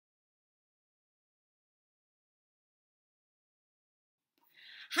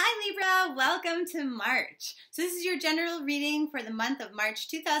Hi Libra, welcome to March. So this is your general reading for the month of March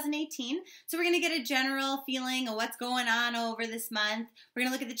 2018. So we're going to get a general feeling of what's going on over this month. We're going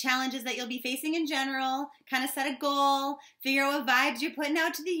to look at the challenges that you'll be facing in general, kind of set a goal, figure out what vibes you're putting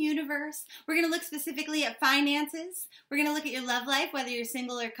out to the universe. We're going to look specifically at finances. We're going to look at your love life, whether you're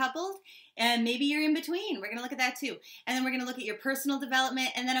single or coupled, and maybe you're in between. We're going to look at that too. And then we're going to look at your personal development,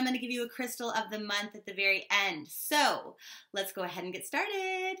 and then I'm going to give you a crystal of the month at the very end. So let's go ahead and get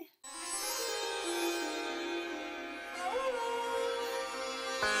started.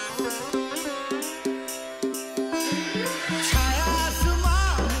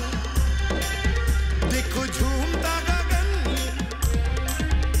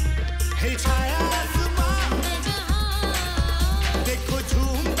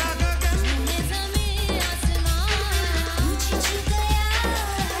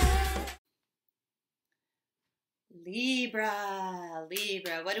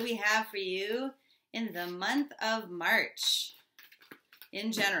 Libra, what do we have for you in the month of March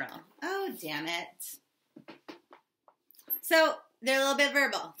in general? Oh, damn it. So they're a little bit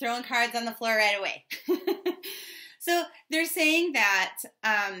verbal, throwing cards on the floor right away. So they're saying that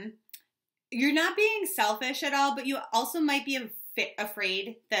you're not being selfish at all, but you also might be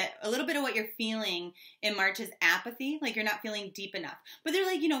afraid that a little bit of what you're feeling in March is apathy, like you're not feeling deep enough. But they're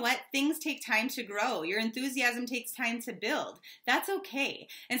like, you know what? Things take time to grow. Your enthusiasm takes time to build. That's okay.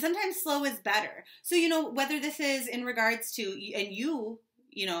 And sometimes slow is better. So, you know, whether this is in regards to, and you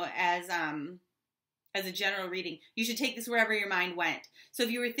know, as a general reading, you should take this wherever your mind went. So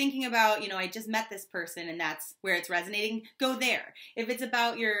if you were thinking about, you know, I just met this person and that's where it's resonating, go there. If it's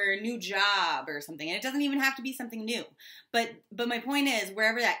about your new job or something, and it doesn't even have to be something new. But my point is,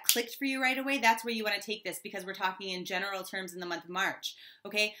 wherever that clicked for you right away, that's where you want to take this, because we're talking in general terms in the month of March.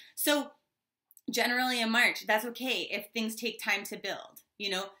 Okay? So generally in March, that's okay if things take time to build.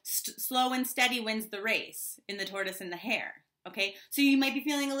 You know, slow and steady wins the race in the tortoise and the hare. Okay? So you might be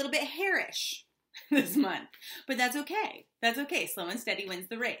feeling a little bit harish this month, but that's okay. That's okay. Slow and steady wins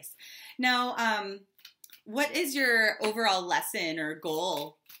the race. Now, what is your overall lesson or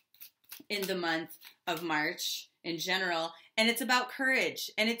goal in the month of March in general? And it's about courage,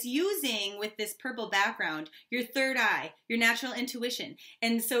 and it's using, with this purple background, your third eye, your natural intuition.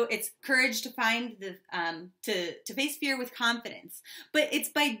 And so it's courage to find the to face fear with confidence. But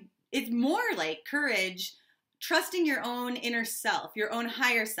it's more like courage trusting your own inner self, your own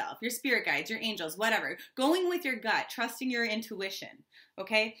higher self, your spirit guides, your angels, whatever. Going with your gut, trusting your intuition,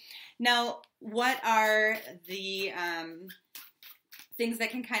 okay? Now, what are the things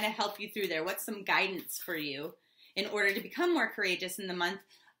that can kind of help you through there? What's some guidance for you in order to become more courageous in the month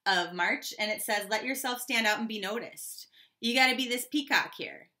of March? And it says, let yourself stand out and be noticed. You got to be this peacock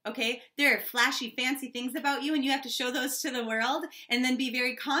here, okay? There are flashy, fancy things about you, and you have to show those to the world, and then be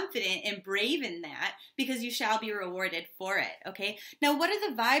very confident and brave in that, because you shall be rewarded for it, okay? Now, what are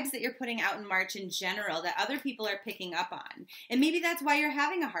the vibes that you're putting out in March in general that other people are picking up on? And maybe that's why you're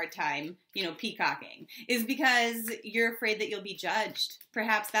having a hard time, you know, peacocking, is because you're afraid that you'll be judged.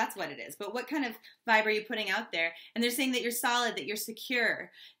 Perhaps that's what it is. But what kind of vibe are you putting out there? And they're saying that you're solid, that you're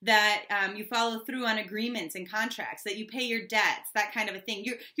secure, that you follow through on agreements and contracts, that you pay your debts, that kind of a thing.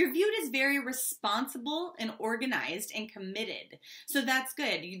 You're viewed as very responsible and organized and committed. So that's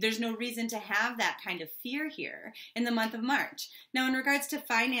good. There's no reason to have that kind of fear here in the month of March. Now, in regards to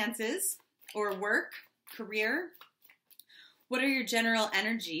finances or work, career, what are your general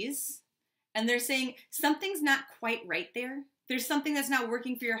energies? And they're saying something's not quite right there. There's something that's not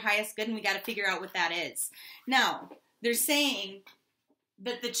working for your highest good, and we got to figure out what that is. Now, they're saying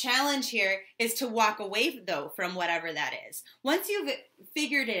that the challenge here is to walk away, though, from whatever that is. Once you've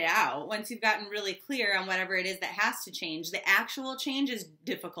figured it out, once you've gotten really clear on whatever it is that has to change, the actual change is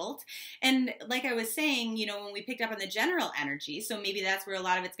difficult. And like I was saying, you know, when we picked up on the general energy, so maybe that's where a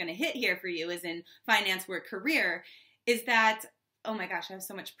lot of it's going to hit here for you, is in finance, work, career, is that, oh my gosh, I have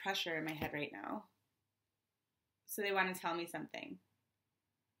so much pressure in my head right now. So they want to tell me something.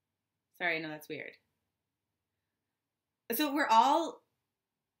 Sorry, I know that's weird. So we're all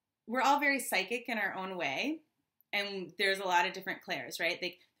very psychic in our own way, and there's a lot of different clairs, right?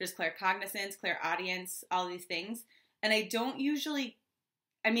 There's claircognizance, clairaudience, all these things. And I don't usually,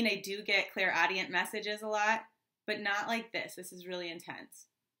 I mean, I do get clairaudient messages a lot, but not like this. This is really intense.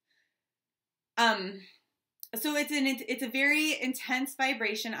 So it's a very intense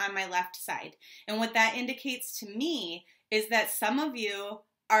vibration on my left side. And what that indicates to me is that some of you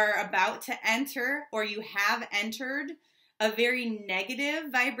are about to enter, or you have entered, a very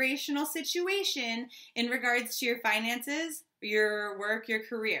negative vibrational situation in regards to your finances your work, your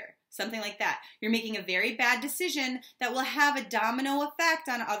career, something like that. You're making a very bad decision that will have a domino effect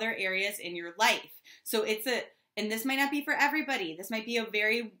on other areas in your life. So and this might not be for everybody. This might be a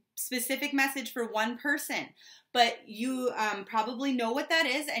very specific message for one person, but you probably know what that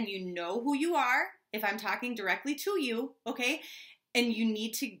is, and you know who you are if I'm talking directly to you, okay? And you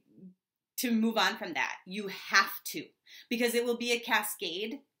need to move on from that. You have to, because it will be a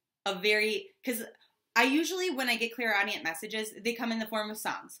cascade of because I usually, when I get clairaudient messages, they come in the form of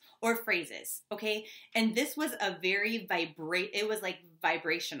songs or phrases, okay? And this was it was like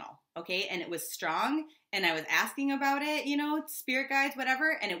vibrational, okay? And it was strong, and I was asking about it, you know, spirit guides,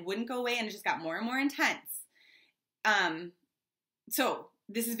 whatever, and it wouldn't go away, and it just got more and more intense. So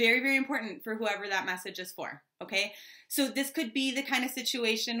this is very, very important for whoever that message is for, okay? So this could be the kind of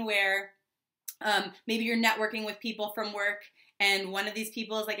situation where maybe you're networking with people from work, and one of these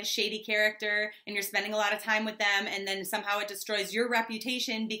people is like a shady character, and you're spending a lot of time with them, and then somehow it destroys your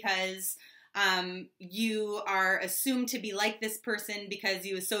reputation because you are assumed to be like this person because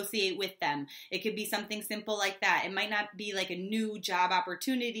you associate with them. It could be something simple like that. It might not be like a new job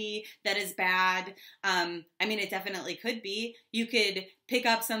opportunity that is bad. I mean, it definitely could be. You could pick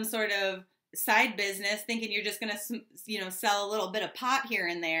up some sort of side business thinking you're just going to, you know, sell a little bit of pot here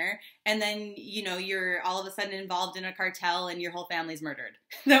and there, and then, you know, you're all of a sudden involved in a cartel and your whole family's murdered.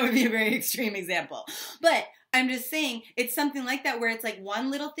 That would be a very extreme example. But I'm just saying it's something like that where it's like one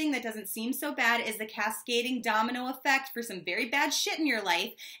little thing that doesn't seem so bad is the cascading domino effect for some very bad shit in your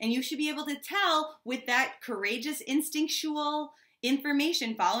life, and you should be able to tell with that courageous instinctual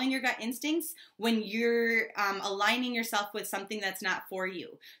information, following your gut instincts, when you're aligning yourself with something that's not for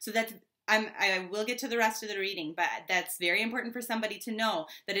you. So I will get to the rest of the reading, but that's very important for somebody to know.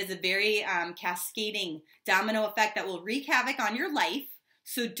 That is a very cascading domino effect that will wreak havoc on your life,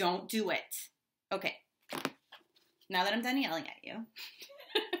 so don't do it. Okay, now that I'm done yelling at you.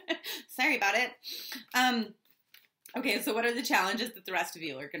 Sorry about it. Okay, so what are the challenges that the rest of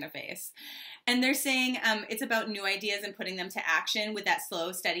you are going to face? And they're saying it's about new ideas and putting them to action with that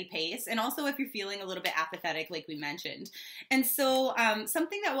slow, steady pace. And also if you're feeling a little bit apathetic, like we mentioned. And so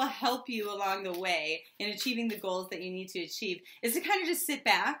something that will help you along the way in achieving the goals that you need to achieve is to kind of just sit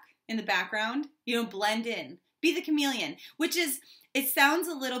back in the background, you know, blend in, be the chameleon, which is, it sounds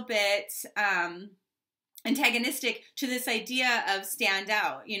a little bit antagonistic to this idea of stand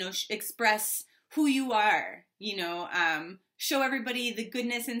out, you know, express who you are, you know, show everybody the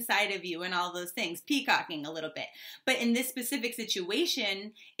goodness inside of you and all those things, peacocking a little bit. But in this specific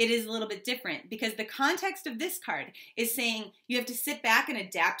situation, it is a little bit different because the context of this card is saying you have to sit back and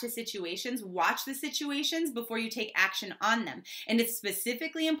adapt to situations, watch the situations before you take action on them. And it's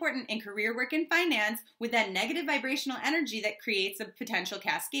specifically important in career, work, and finance with that negative vibrational energy that creates a potential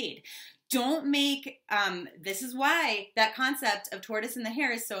cascade. Don't make, this is why that concept of tortoise and the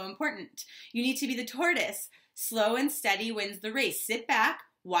hare is so important. You need to be the tortoise. Slow and steady wins the race. Sit back,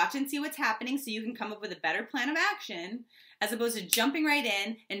 watch and see what's happening so you can come up with a better plan of action as opposed to jumping right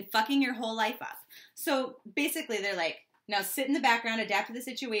in and fucking your whole life up. So basically they're like, now sit in the background, adapt to the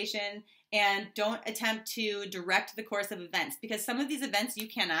situation, and don't attempt to direct the course of events because some of these events you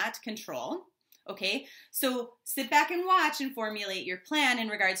cannot control. Okay, so sit back and watch and formulate your plan in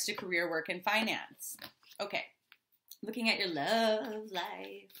regards to career, work, and finance. Okay, looking at your love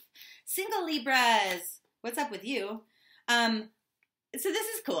life. Single Libras, what's up with you? So this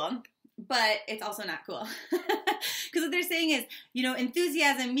is cool, but it's also not cool. Because what they're saying is, you know,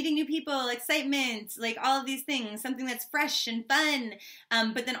 enthusiasm, meeting new people, excitement, like all of these things, something that's fresh and fun.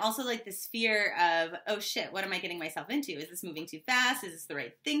 But then also like this fear of, oh shit, what am I getting myself into? Is this moving too fast? Is this the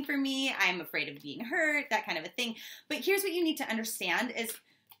right thing for me? I'm afraid of being hurt, that kind of a thing. But here's what you need to understand is,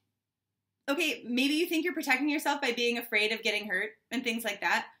 okay, maybe you think you're protecting yourself by being afraid of getting hurt and things like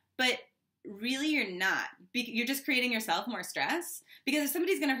that, but really you're not. You're just creating yourself more stress because if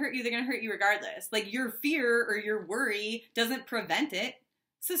somebody's going to hurt you, they're going to hurt you regardless. Like your fear or your worry doesn't prevent it.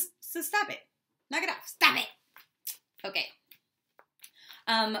 So stop it. Knock it off. Stop it. Okay.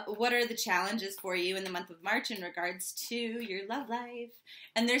 What are the challenges for you in the month of March in regards to your love life?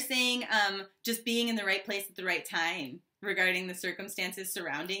 And they're saying just being in the right place at the right time regarding the circumstances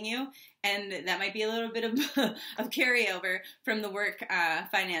surrounding you. And that might be a little bit of carryover from the work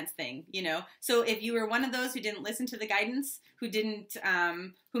finance thing, you know. So if you were one of those who didn't listen to the guidance, who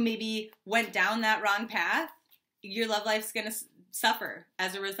maybe went down that wrong path, your love life's going to suffer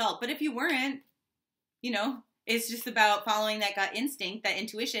as a result. But if you weren't, you know, it's just about following that gut instinct, that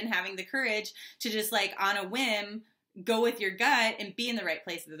intuition, having the courage to just like on a whim, go with your gut and be in the right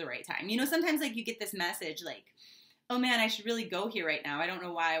place at the right time. You know, sometimes like you get this message like, oh man, I should really go here right now. I don't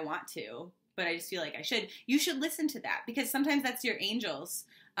know why I want to. but I just feel like I should. You should listen to that, because sometimes that's your angels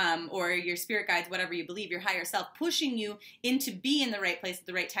or your spirit guides, whatever you believe, your higher self, pushing you into be in the right place at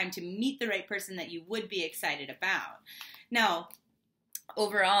the right time to meet the right person that you would be excited about. Now,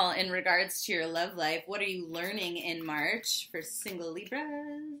 overall, in regards to your love life, what are you learning in March for single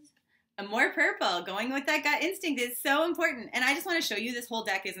Libras? More purple. Going with that gut instinct is so important. And I just want to show you this whole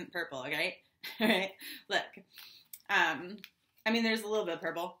deck isn't purple, okay? All right? Look. I mean, there's a little bit of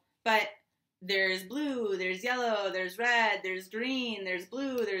purple, but there's blue, there's yellow, there's red, there's green, there's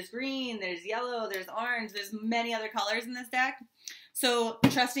blue, there's green, there's yellow, there's orange, there's many other colors in this deck. So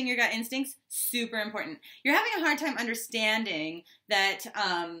trusting your gut instincts, super important. You're having a hard time understanding that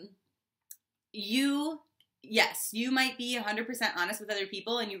yes, you might be 100% honest with other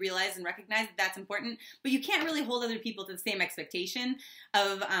people, and you realize and recognize that that's important, but you can't really hold other people to the same expectation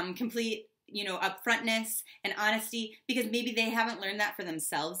of complete, you know, upfrontness and honesty, because maybe they haven't learned that for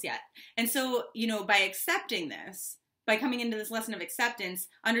themselves yet. And so, you know, by accepting this, by coming into this lesson of acceptance,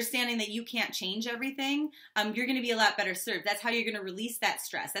 understanding that you can't change everything, you're going to be a lot better served. That's how you're going to release that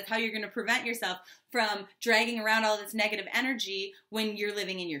stress. That's how you're going to prevent yourself from dragging around all this negative energy when you're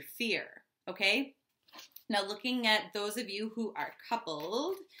living in your fear, okay? Now, looking at those of you who are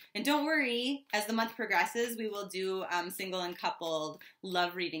coupled, and don't worry, as the month progresses, we will do single and coupled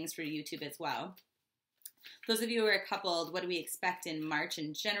love readings for YouTube as well. Those of you who are coupled, what do we expect in March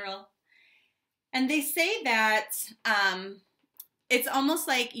in general? And they say that it's almost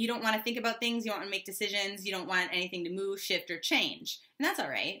like you don't want to think about things, you don't want to make decisions, you don't want anything to move, shift, or change. And that's all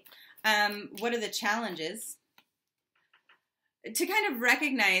right. What are the challenges? To kind of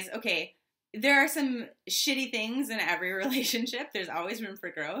recognize, okay, there are some shitty things in every relationship. There's always room for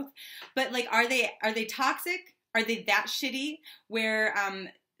growth. But like, are they toxic? Are they that shitty where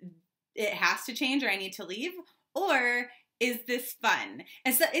it has to change or I need to leave? Or is this fun?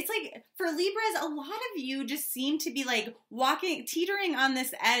 And so it's like, for Libras, a lot of you just seem to be like teetering on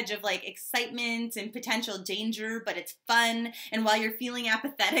this edge of like excitement and potential danger, but it's fun. And while you're feeling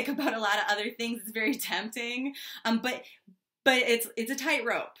apathetic about a lot of other things, it's very tempting. But it's a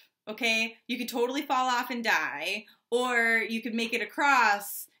tightrope. Okay, you could totally fall off and die, or you could make it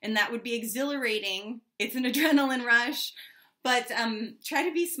across, and that would be exhilarating. It's an adrenaline rush, but try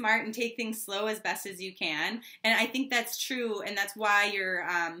to be smart and take things slow as best as you can. And I think that's true, and that's why you're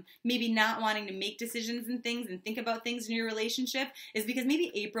maybe not wanting to make decisions and things and think about things in your relationship, is because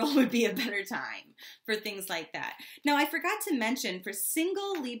maybe April would be a better time for things like that. Now, I forgot to mention, for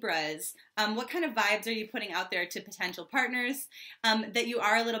single Libras, what kind of vibes are you putting out there to potential partners? That you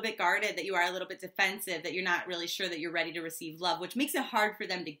are a little bit guarded, that you are a little bit defensive, that you're not really sure that you're ready to receive love, which makes it hard for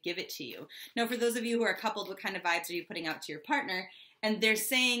them to give it to you. Now, for those of you who are coupled, what kind of vibes are you putting out to your partner? And they're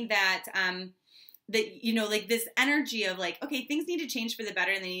saying that, that, you know, like this energy of like, okay, things need to change for the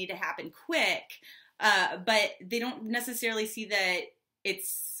better and they need to happen quick, but they don't necessarily see that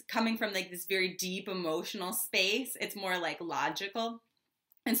it's coming from like this very deep emotional space. It's more like logical.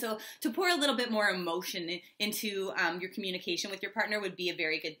 And so to pour a little bit more emotion into your communication with your partner would be a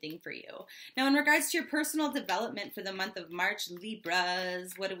very good thing for you. Now, in regards to your personal development for the month of March,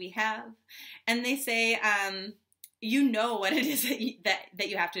 Libras, what do we have? And they say, you know what it is that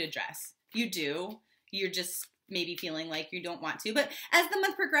you have to address. You do. You're just maybe feeling like you don't want to. But as the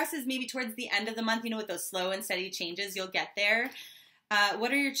month progresses, maybe towards the end of the month, you know, with those slow and steady changes, you'll get there.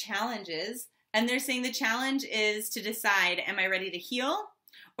 What are your challenges? And they're saying the challenge is to decide, am I ready to heal?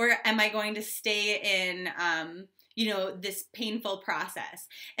 Or am I going to stay in, you know, this painful process?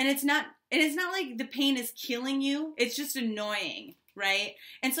 And it's not like the pain is killing you. It's just annoying, right?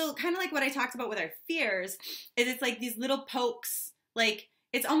 And so kind of like what I talked about with our fears is it's like these little pokes, like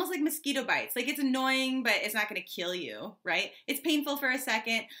it's almost like mosquito bites. Like it's annoying, but it's not going to kill you, right? It's painful for a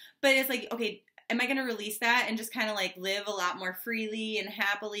second, but it's like, okay, am I going to release that and just kind of like live a lot more freely and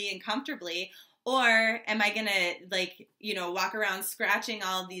happily and comfortably? Or am I going to, like, you know, walk around scratching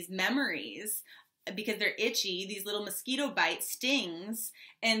all of these memories because they're itchy, these little mosquito bite stings,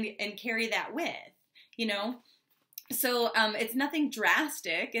 and carry that with, you know? So it's nothing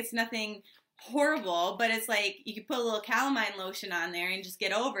drastic. It's nothing horrible, but it's like you could put a little calamine lotion on there and just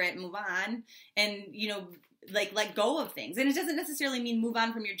get over it and move on and, you know, like let go of things. And it doesn't necessarily mean move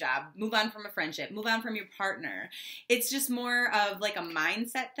on from your job, move on from a friendship, move on from your partner. It's just more of like a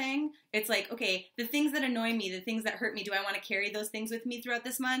mindset thing. It's like, okay, the things that annoy me, the things that hurt me, do I want to carry those things with me throughout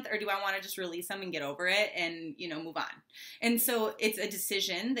this month, or do I want to just release them and get over it and, you know, move on? And so it's a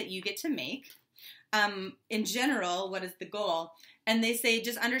decision that you get to make. In general, what is the goal? And they say,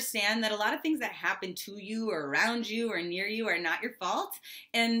 just understand that a lot of things that happen to you or around you or near you are not your fault.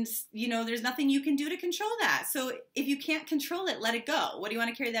 And, you know, there's nothing you can do to control that. So if you can't control it, let it go. What do you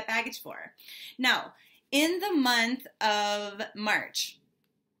want to carry that baggage for? Now, in the month of March,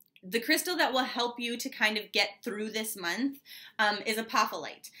 the crystal that will help you to kind of get through this month is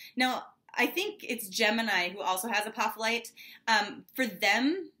apophyllite. Now, I think it's Gemini who also has apophyllite. For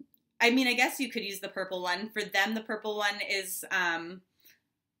them, I mean, I guess you could use the purple one. For them, the purple one is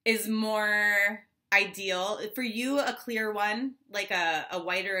more ideal. For you, a clear one, like a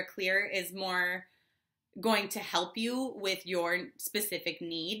white or a clear, is more going to help you with your specific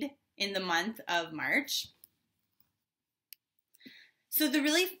need in the month of March. So the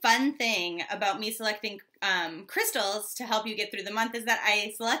really fun thing about me selecting crystals to help you get through the month is that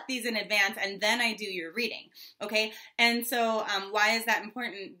I select these in advance and then I do your reading, okay? And so why is that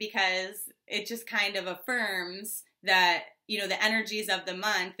important? Because it just kind of affirms that, you know, the energies of the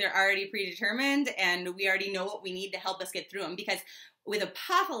month, they're already predetermined and we already know what we need to help us get through them. Because with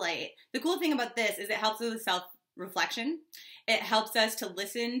apophyllite, the cool thing about this is it helps with self-reflection. It helps us to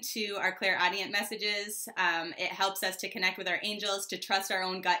listen to our clairaudient messages. It helps us to connect with our angels, to trust our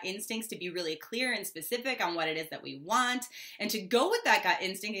own gut instincts, to be really clear and specific on what it is that we want, and to go with that gut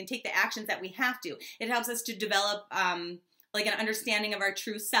instinct and take the actions that we have to. It helps us to develop like an understanding of our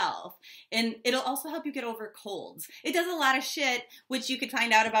true self. And it'll also help you get over colds. It does a lot of shit, which you could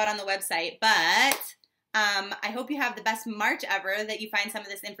find out about on the website, but I hope you have the best March ever, that you find some of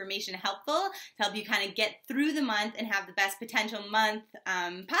this information helpful to help you kind of get through the month and have the best potential month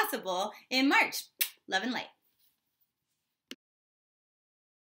possible in March. Love and light.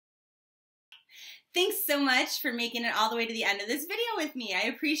 Thanks so much for making it all the way to the end of this video with me. I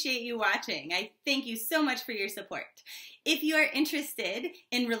appreciate you watching. I thank you so much for your support. If you are interested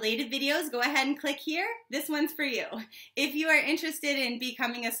in related videos, go ahead and click here. This one's for you. If you are interested in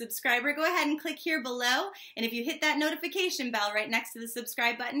becoming a subscriber, go ahead and click here below. And if you hit that notification bell right next to the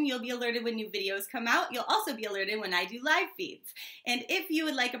subscribe button, you'll be alerted when new videos come out. You'll also be alerted when I do live feeds. And if you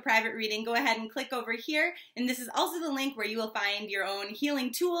would like a private reading, go ahead and click over here. And this is also the link where you will find your own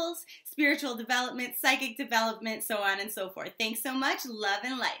healing tools, spiritual development, psychic development, so on and so forth. Thanks so much. Love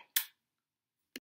and light.